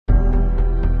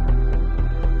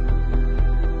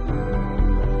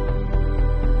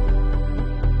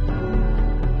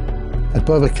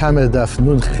Bava Kamma daf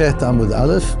nun chet amud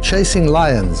aleph, chasing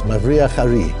lions, מבריח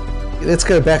ari. Let's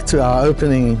go back to our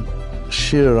opening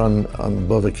shir on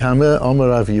Bava Kamma. Omer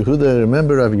Rav Yehuda.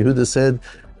 Remember, Rav Yehuda said,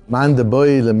 "Man de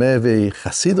boy lemeve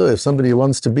chasido." If somebody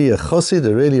wants to be a chosid,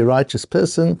 a really righteous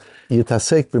person,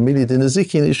 yitasek b'milit in the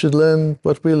zikin, you should learn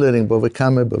what we're learning. Bava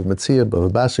Kamma, Bava Metzia, Bava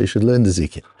Basra. You should learn the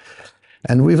zikin.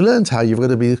 And we've learned how you've got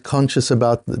to be conscious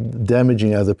about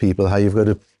damaging other people, how you've got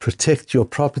to protect your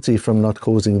property from not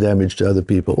causing damage to other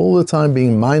people, all the time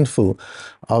being mindful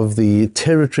of the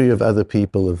territory of other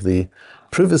people, of the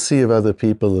privacy of other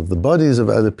people, of the bodies of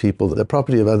other people, the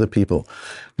property of other people.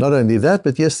 Not only that,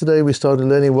 but yesterday we started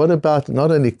learning what about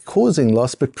not only causing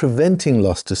loss, but preventing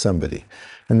loss to somebody.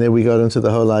 And then we got into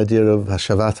the whole idea of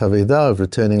hashavat haveda, of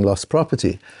returning lost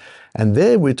property. And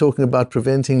there we're talking about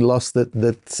preventing loss that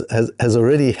has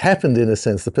already happened in a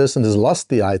sense. The person has lost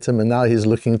the item and now he's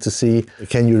looking to see,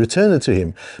 can you return it to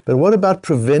him? But what about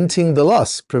preventing the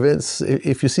loss?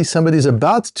 If you see somebody's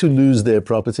about to lose their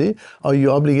property, are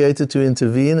you obligated to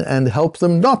intervene and help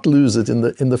them not lose it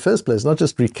in the first place? Not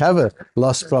just recover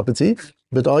lost property,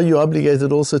 but are you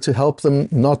obligated also to help them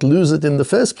not lose it in the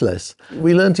first place?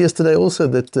 We learned yesterday also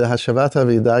that Hashavat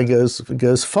Havidah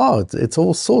goes far. It's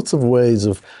all sorts of ways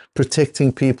of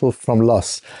protecting people from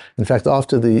loss. In fact,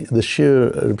 after the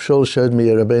shir, Reb Shol showed me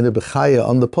a Rabbeinu Bechaya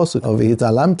on the posuk of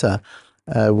V'hitalamta,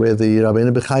 where the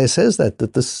Rabbeinu Bechaya says that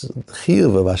this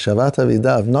chiyuv of Hashavat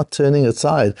Havidah, of not turning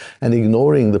aside and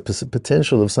ignoring the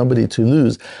potential of somebody to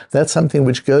lose, that's something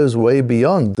which goes way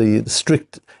beyond the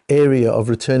strict area of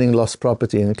returning lost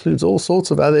property and includes all sorts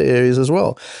of other areas as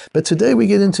well. But today we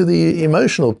get into the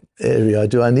emotional area.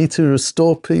 Do I need to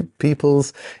restore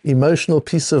people's emotional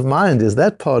peace of mind? Is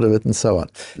that part of it? And so on.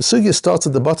 The sugya starts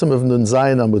at the bottom of Nun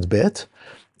Zayin Amud Bet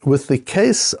with the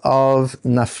case of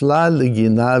Nafla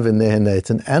Ligina V'Nehenet.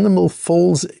 An animal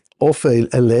falls off a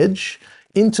ledge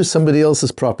into somebody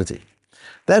else's property.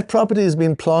 That property has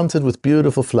been planted with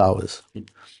beautiful flowers,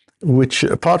 which,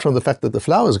 apart from the fact that the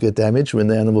flowers get damaged when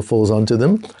the animal falls onto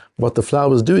them, what the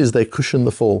flowers do is they cushion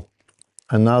the fall.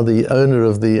 And now the owner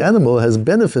of the animal has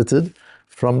benefited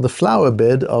from the flower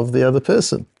bed of the other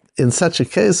person. In such a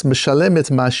case,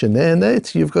 Mishalemet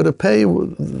Mashenenet, you've got to pay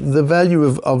the value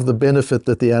of the benefit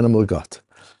that the animal got.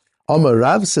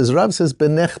 Rav says,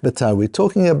 Benech Beta. We're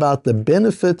talking about the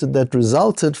benefit that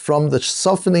resulted from the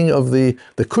softening of the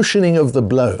cushioning of the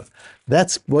blow.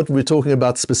 That's what we're talking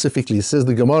about specifically. It says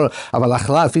the Gemara, but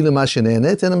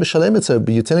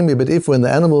you're telling me, but if when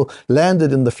the animal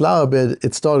landed in the flower bed,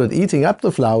 it started eating up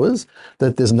the flowers,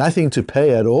 that there's nothing to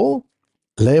pay at all?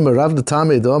 The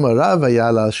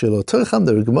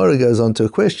Gemara goes on to a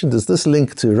question. Does this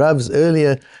link to Rav's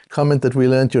earlier comment that we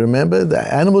learned? You remember,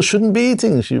 the animal shouldn't be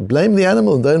eating. You should blame the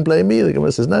animal and don't blame me. The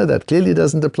Gemara says, no, that clearly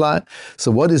doesn't apply. So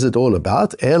what is it all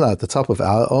about? Ela, at the top of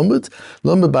our Omud,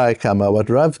 Lo Mebaya Kamma. What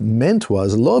Rav meant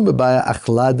was, Lo Mebaya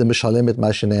Achlad Mishalemet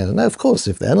Mashenenet. Now, of course,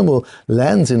 if the animal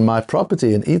lands in my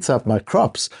property and eats up my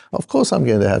crops, of course I'm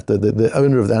going to have to, the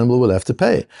owner of the animal will have to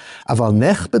pay. Aval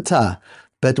Nech Beta.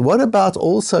 But what about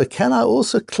also, can I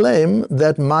also claim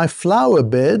that my flower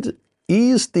bed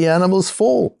eased the animal's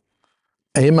fall?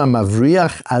 Ema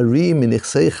Mavriach ari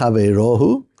minichsei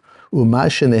chaverohu uma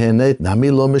shenehenet nami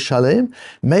lo mishalem.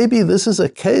 Maybe this is a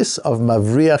case of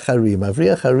Mavriach ari.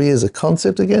 Mavriach ari is a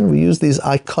concept, again, we use these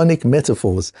iconic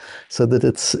metaphors so that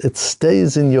it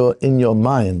stays in your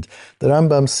mind. The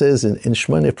Rambam says in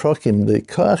Shmone Prokim, the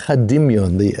koach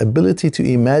hadimyon, the ability to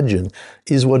imagine,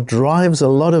 is what drives a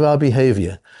lot of our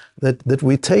behavior. That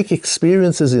we take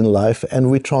experiences in life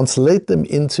and we translate them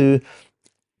into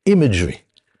imagery.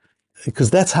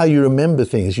 Because that's how you remember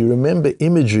things. You remember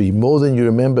imagery more than you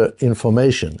remember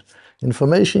information.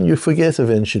 Information you forget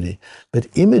eventually. But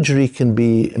imagery can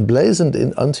be emblazoned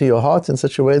onto your heart in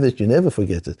such a way that you never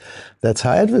forget it. That's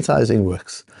how advertising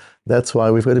works. That's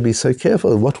why we've got to be so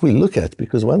careful what we look at,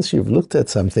 because once you've looked at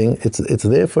something, it's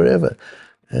there forever.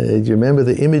 Do you remember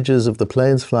the images of the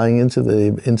planes flying into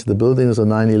the buildings on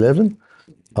 9/11?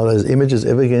 Are those images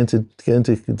ever going to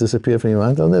disappear from your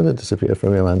mind? They'll never disappear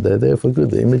from your mind. They're there for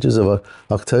good. The images of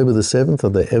October the 7th, are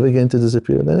they ever going to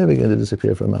disappear? They're never going to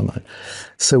disappear from our mind.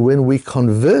 So when we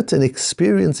convert an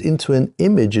experience into an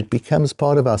image, it becomes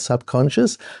part of our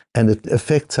subconscious and it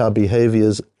affects our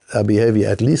behavior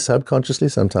at least subconsciously,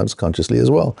 sometimes consciously as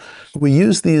well. We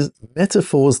use these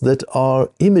metaphors that are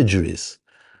imageries.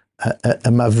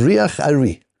 A mavriach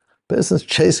ari, person's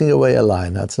chasing away a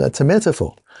lion. That's a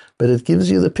metaphor, but it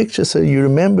gives you the picture so you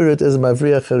remember it as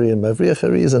mavriach ari. And mavriach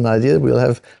ari is an idea we'll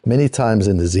have many times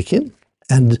in the zikin.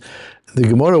 And the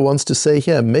Gemara wants to say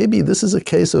here, maybe this is a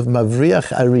case of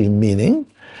Mavriach Ari, meaning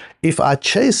if I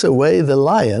chase away the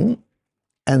lion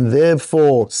and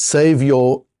therefore save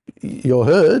your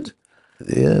herd.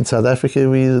 Yeah, in South Africa,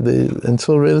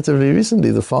 until relatively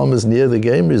recently, the farmers near the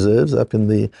game reserves up in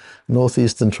the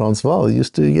northeastern Transvaal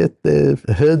their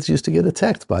herds used to get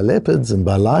attacked by leopards and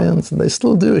by lions, and they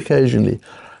still do occasionally.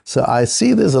 So I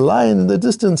see there's a lion in the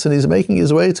distance and he's making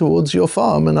his way towards your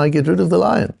farm, and I get rid of the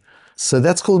lion. So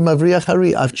that's called מבריח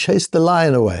הרי. I've chased the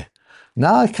lion away.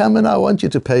 Now I come and I want you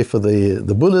to pay for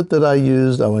the bullet that I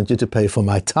used. I want you to pay for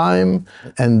my time.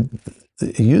 And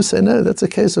you say, no, that's a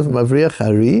case of מבריח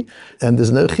הרי, and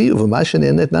there's no chiyuv.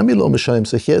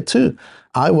 So here too,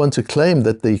 I want to claim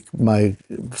that my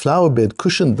flower bed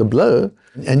cushioned the blow,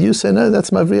 and you say, no,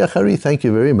 that's מבריח הרי. Thank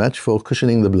you very much for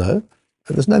cushioning the blow.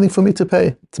 There's nothing for me to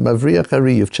pay. It's מבריח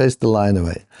הרי. You've chased the lion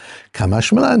away. Kamma.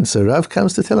 So Rav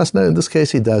comes to tell us, no, in this case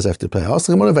he does have to pay. Ask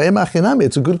the Gemara,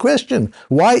 it's a good question.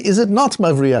 Why is it not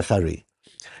מבריח הרי?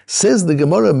 Says the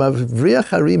Gemara,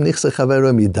 מבריח הרי מניחס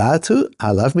חברו מדעתו,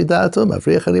 עליו מדעתו,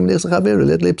 מבריח הרי מניחס חברו,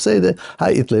 let לפסדה,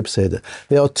 היית לפסדה.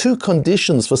 There are two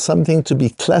conditions for something to be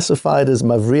classified as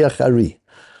מבריח הרי.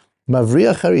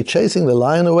 מבריח הרי, chasing the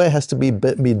lion away, has to be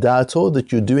mida'ato,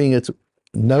 that you're doing it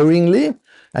knowingly.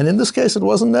 And in this case, it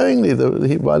wasn't knowingly.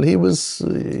 While he was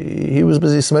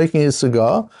busy smoking his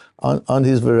cigar on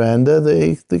his veranda,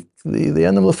 the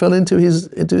animal fell into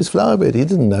his flower bed. He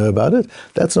didn't know about it.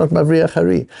 That's not מבריח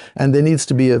הרי. And there needs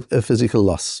to be a physical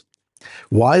loss.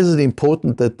 Why is it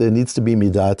important that there needs to be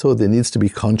mida'ato? There needs to be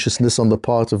consciousness on the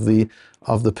part of the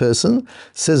person.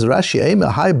 Says Rashi,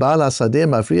 "Hai baal hasadeh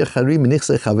mavriach hari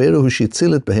minichse chaveru hu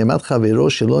shitzilet behemat chavero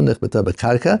shelo nechbeta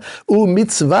bekarka u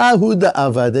mitzvahu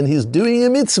da'avad," and he's doing a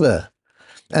mitzvah.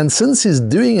 And since he's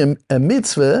doing a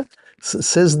mitzvah,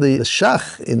 says the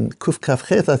Shach in Kuf Kaf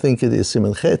Chet, I think it is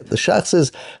Siman Chet, the Shach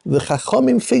says the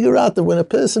Chachomim figure out that when a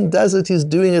person does it, he's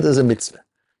doing it as a mitzvah.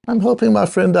 I'm helping my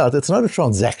friend out. It's not a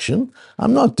transaction.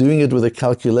 I'm not doing it with a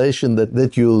calculation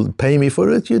that you'll pay me for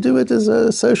it. You do it as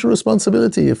a social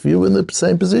responsibility. If you were in the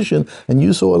same position and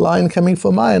you saw a lion coming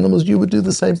for my animals, you would do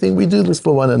the same thing. We do this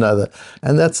for one another.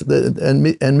 And that's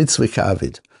and mitzvah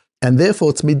ka'avid. And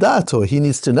therefore it's midato. He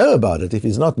needs to know about it. If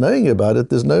he's not knowing about it,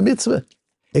 there's no mitzvah.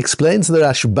 Explains the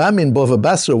Rashbam in Bava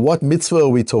Basra, what mitzvah are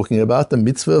we talking about? The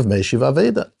mitzvah of Meshiv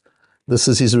Aveda. This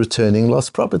is his returning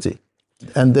lost property.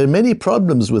 And there are many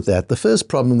problems with that. The first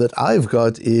problem that I've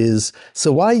got is,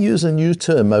 so why use a new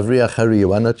term, מבריח הרי?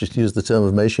 Why not just use the term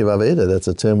of Meshiv Aveda? That's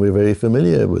a term we're very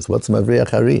familiar with. What's מבריח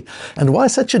הרי? And why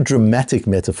such a dramatic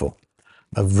metaphor?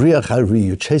 מבריח הרי,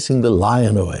 you're chasing the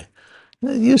lion away.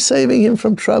 You're saving him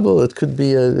from trouble. It could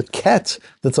be a cat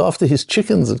that's after his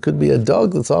chickens. It could be a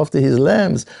dog that's after his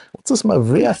lambs. What's this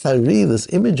מבריח הרי, this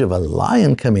image of a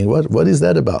lion coming? What is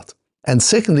that about? And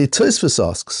secondly, Tosfos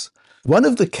asks, one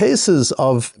of the cases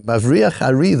of מבריח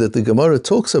הרי that the Gemara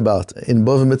talks about in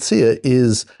Bava Metzia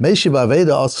is Meshiv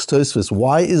Aveda. Asks Tosfos,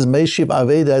 why is Meshiv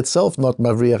Aveda itself not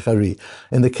מבריח הרי?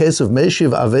 In the case of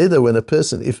Meshiv Aveda, when a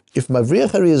person, if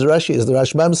מבריח הרי is Rashi, as the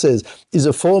Rashbam says, is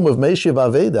a form of Meshiv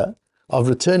Aveda, of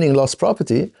returning lost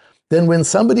property, then when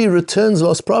somebody returns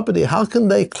lost property, how can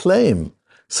they claim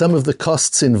some of the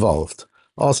costs involved?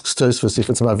 Asks Tosfos, if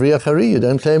it's מבריח הרי, you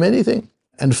don't claim anything.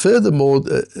 And furthermore,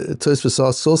 Tosfos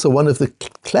asks also, one of the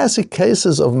classic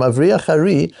cases of מבריח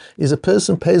הרי is a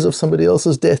person pays off somebody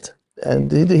else's debt.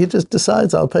 And he just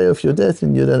decides, I'll pay off your debt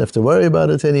and you don't have to worry about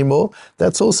it anymore.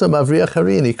 That's also מבריח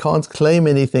הרי, and he can't claim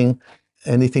anything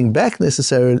back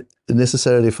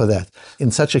necessarily for that.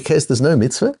 In such a case, there's no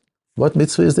mitzvah. What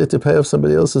mitzvah is there to pay off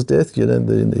somebody else's debt? You're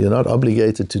not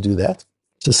obligated to do that.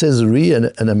 So says Ri, an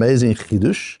amazing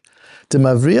chidush.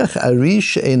 מבריח הרי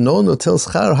שאינו נוטל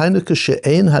שכר, היינו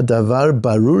כשאין הדבר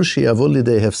ברור שיבוא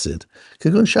לידי הפסד.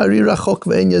 כגון שהרי רחוק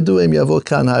ואין ידוע אם יבוא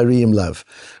כאן הרי אם לאו.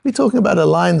 We're talking about a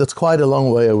lion that's quite a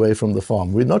long way away from the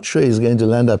farm. We're not sure he's going to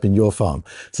land up in your farm.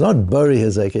 It's not bari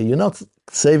hazeka. You're not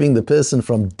saving the person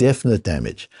from definite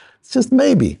damage. It's just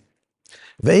maybe.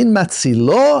 ואין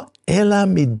מצילו אלא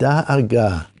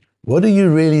מדאגה. What are you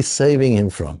really saving him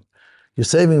from? You're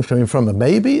saving him from a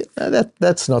maybe?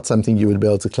 That's not something you would be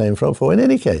able to claim for in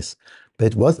any case.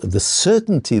 But what the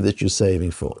certainty that you're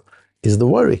saving for is the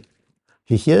worry.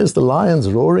 He hears the lions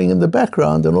roaring in the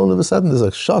background, and all of a sudden there's a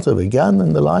shot of a gun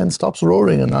and the lion stops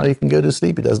roaring, and now he can go to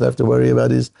sleep. He doesn't have to worry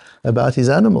about his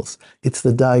animals. It's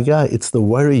the daiga, it's the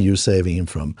worry you're saving him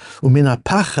from. Umin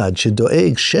hapachad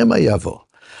shedoeg shema yavo.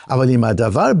 But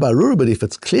if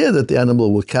it's clear that the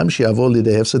animal will come,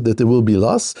 that there will be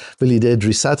loss, and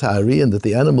that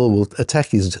the animal will attack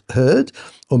his herd,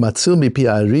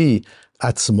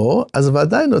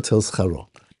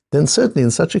 then certainly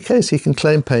in such a case he can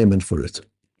claim payment for it.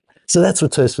 So that's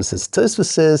what Tosfos says. Tosfos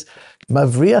says,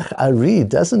 Mavriach Ari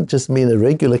doesn't just mean a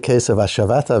regular case of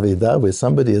Hashavat Aveda, where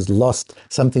somebody has lost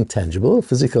something tangible, a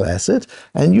physical asset,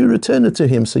 and you return it to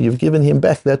him, so you've given him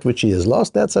back that which he has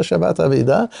lost. That's Hashavat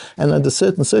Aveda, and under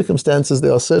certain circumstances,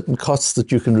 there are certain costs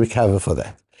that you can recover for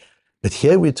that. But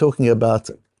here we're talking about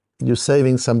you're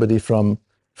saving somebody from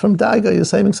Daiga, you're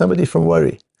saving somebody from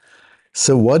worry.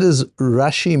 So what does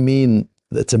Rashi mean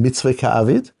that's a mitzvah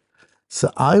ka'avid? So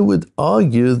I would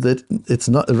argue that it's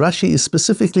not, Rashi is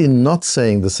specifically not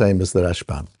saying the same as the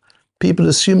Rashbam. People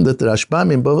assume that the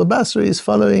Rashbam in Bava Basra is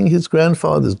following his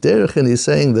grandfather's derech, and he's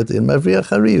saying that in Mavriach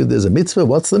Hari there's a mitzvah.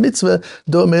 What's the mitzvah?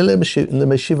 Domeh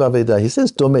le-meshiv aveda. He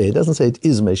says domeh. He doesn't say it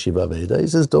is meshiv aveda. He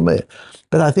says domeh.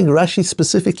 But I think Rashi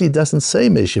specifically doesn't say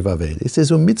meshiv aveda. He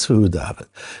says mitzvah hu davar.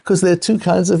 Because there are two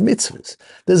kinds of mitzvahs.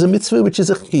 There's a mitzvah which is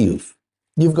a chiyuv.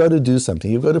 You've got to do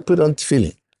something. You've got to put on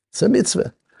tefillin. It's a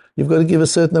mitzvah. You've got to give a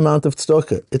certain amount of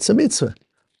tzedakah. It's a mitzvah.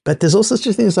 But there's also such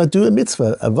a thing as I do a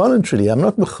mitzvah voluntarily. I'm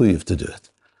not mechuyev to do it.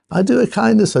 I do a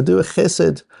kindness. I do a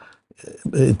chesed.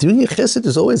 Doing a chesed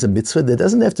is always a mitzvah. There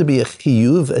doesn't have to be a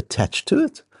chiyuv attached to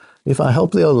it. If I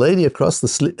help the old lady across the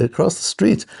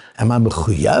street, am I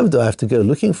mechuyev? Do I have to go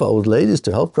looking for old ladies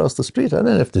to help cross the street? I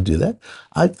don't have to do that.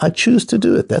 I choose to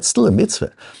do it. That's still a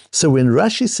mitzvah. So when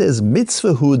Rashi says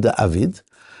mitzvah hu da'avid,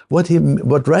 what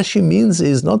Rashi means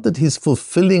is not that he's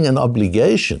fulfilling an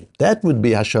obligation. That would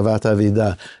be Hashavat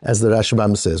Avida, as the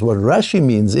Rashbam says. What Rashi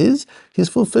means is he's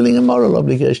fulfilling a moral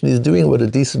obligation. He's doing what a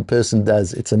decent person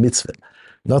does. It's a mitzvah.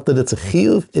 Not that it's a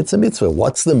chiyuv, it's a mitzvah.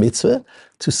 What's the mitzvah?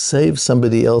 To save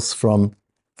somebody else from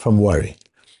worry.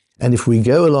 And if we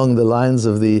go along the lines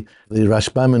of the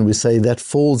Rashbam and we say that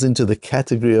falls into the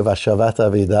category of Hashavat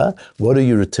Avida, what are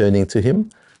you returning to him?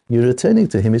 You're returning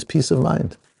to him his peace of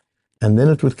mind. And then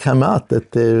it would come out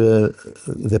that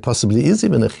there possibly is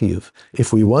even a chiyuv.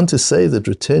 If we want to say that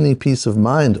returning peace of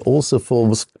mind also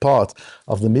forms part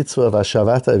of the mitzvah of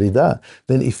Hashavat Avida,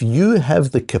 then if you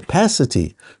have the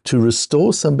capacity to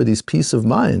restore somebody's peace of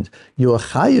mind, you are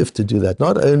chayiv to do that.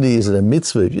 Not only is it a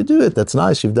mitzvah, if you do it, that's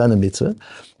nice, you've done a mitzvah,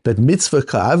 but mitzvah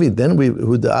ka'avid,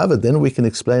 then we can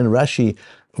explain Rashi,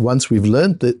 once we've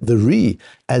learned the Ri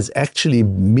as actually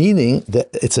meaning that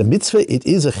it's a mitzvah, it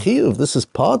is a chiyuv, this is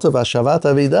part of Hashavat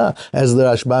Avida, as the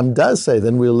Rashbam does say.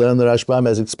 Then we'll learn the Rashbam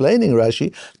as explaining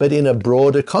Rashi, but in a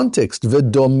broader context.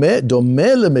 V'domeh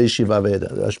le-meshiv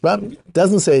aveda. The Rashbam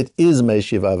doesn't say it is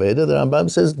meshiv aveda, the Rambam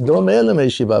says domeh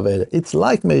le-meshiv aveda. It's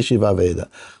like meshiv aveda,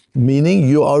 meaning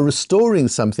you are restoring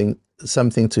something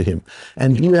to him.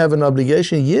 And you have an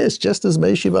obligation, yes, just as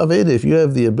Meshiv Aveda, if you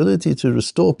have the ability to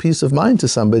restore peace of mind to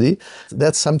somebody,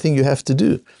 that's something you have to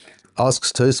do.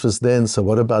 Asks Tosfos then, so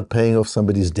what about paying off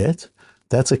somebody's debt?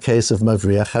 That's a case of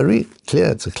Mavriach Hari.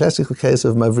 Clear, it's a classical case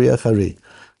of Mavriach Hari.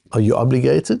 Are you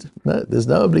obligated? No, there's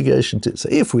no obligation to. So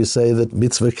if we say that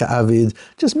mitzvah ka'avid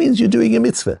just means you're doing a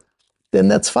mitzvah, then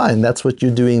that's fine. That's what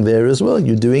you're doing there as well.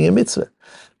 You're doing a mitzvah.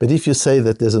 But if you say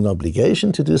that there's an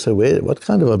obligation to do so, what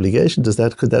kind of obligation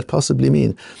could that possibly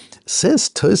mean? Says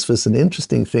Tosfos an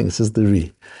interesting thing, says the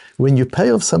Ri. When you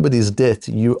pay off somebody's debt,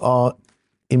 you are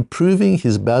improving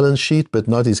his balance sheet, but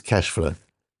not his cash flow.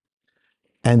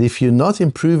 And if you're not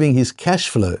improving his cash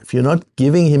flow, if you're not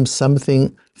giving him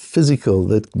something physical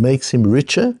that makes him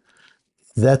richer,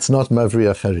 that's not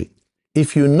Mavriach Hari.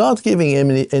 If you're not giving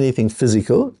him anything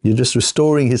physical, you're just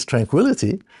restoring his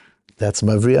tranquility, that's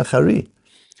Mavriach Hari.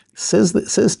 Says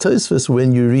Tosfos,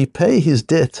 when you repay his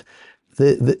debt,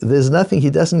 there's nothing, he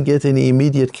doesn't get any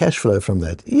immediate cash flow from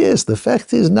that. Yes, the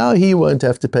fact is now he won't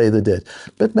have to pay the debt,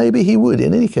 but maybe he would.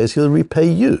 In any case, he'll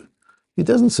repay you. He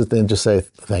doesn't sit there and just say,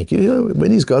 thank you.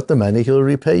 When he's got the money, he'll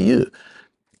repay you.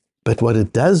 But what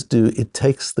it does do, it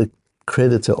takes the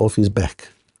creditor off his back.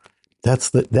 That's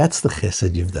the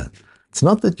chesed you've done. It's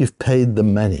not that you've paid the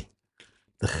money.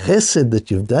 The chesed that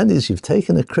you've done is you've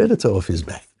taken a creditor off his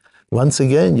back. Once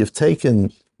again, you've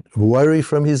taken worry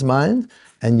from his mind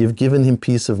and you've given him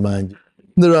peace of mind.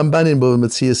 The Ramban in Bava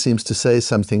Metzia seems to say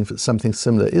something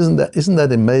similar. Isn't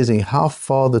that amazing how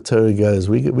far the Torah goes?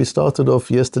 We started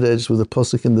off yesterday just with a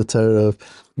posuk in the Torah of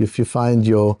if you find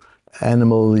your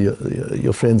animal,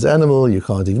 your friend's animal, you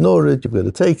can't ignore it, you've got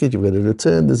to take it, you've got to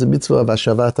return. There's a mitzvah of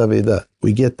Hashavat Aveda.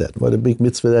 We get that. What a big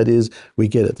mitzvah that is, we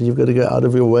get it. You've got to go out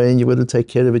of your way and you've got to take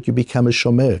care of it. You become a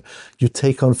shomer. You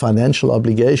take on financial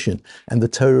obligation, and the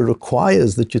Torah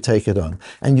requires that you take it on.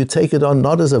 And you take it on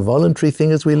not as a voluntary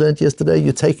thing as we learned yesterday,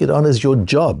 you take it on as your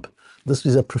job. This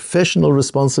is a professional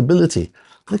responsibility.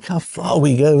 Look how far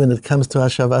we go when it comes to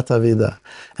Hashavat Aveda.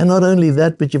 And not only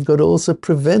that, but you've got to also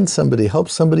prevent somebody, help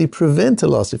somebody prevent a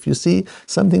loss. If you see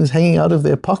something's hanging out of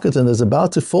their pocket and is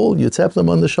about to fall, you tap them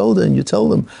on the shoulder and you tell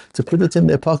them to put it in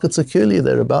their pocket securely.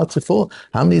 They're about to fall.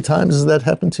 How many times has that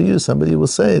happened to you? Somebody will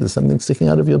say, there's something sticking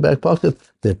out of your back pocket.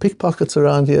 There are pickpockets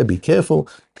around here. Be careful.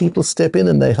 People step in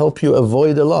and they help you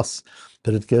avoid a loss.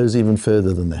 But it goes even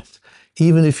further than that.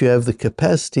 Even if you have the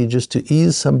capacity just to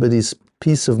ease somebody's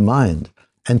peace of mind,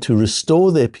 and to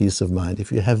restore their peace of mind,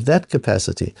 if you have that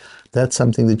capacity, that's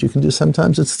something that you can do.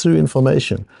 Sometimes it's through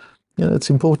information. It's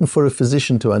important for a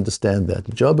physician to understand that.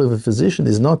 The job of a physician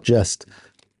is not just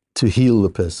to heal the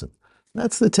person.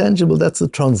 That's the tangible, that's the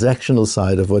transactional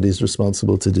side of what he's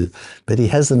responsible to do. But he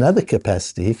has another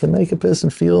capacity. He can make a person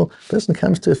feel, person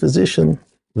comes to a physician,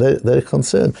 they're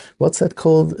concerned. What's that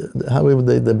called?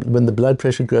 When the blood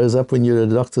pressure goes up when you're at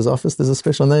a doctor's office, there's a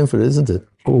special name for it, isn't it?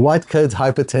 White coat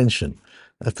hypertension.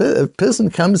 A person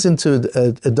comes into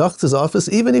a doctor's office,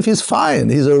 even if he's fine,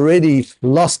 he's already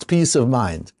lost peace of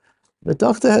mind. The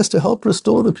doctor has to help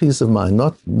restore the peace of mind.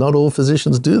 Not all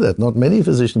physicians do that. Not many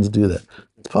physicians do that.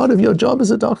 Part of your job as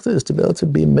a doctor is to be able to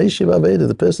be Meshiv Aveda.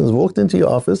 The person has walked into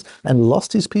your office and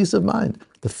lost his peace of mind.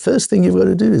 The first thing you've got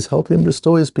to do is help him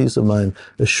restore his peace of mind,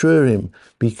 assure him,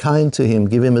 be kind to him,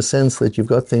 give him a sense that you've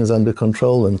got things under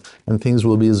control and things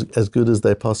will be as good as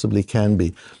they possibly can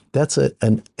be. That's a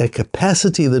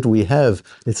capacity that we have.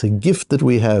 It's a gift that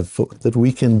we have that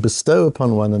we can bestow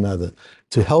upon one another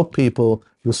to help people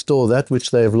restore that which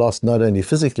they have lost, not only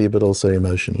physically but also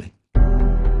emotionally.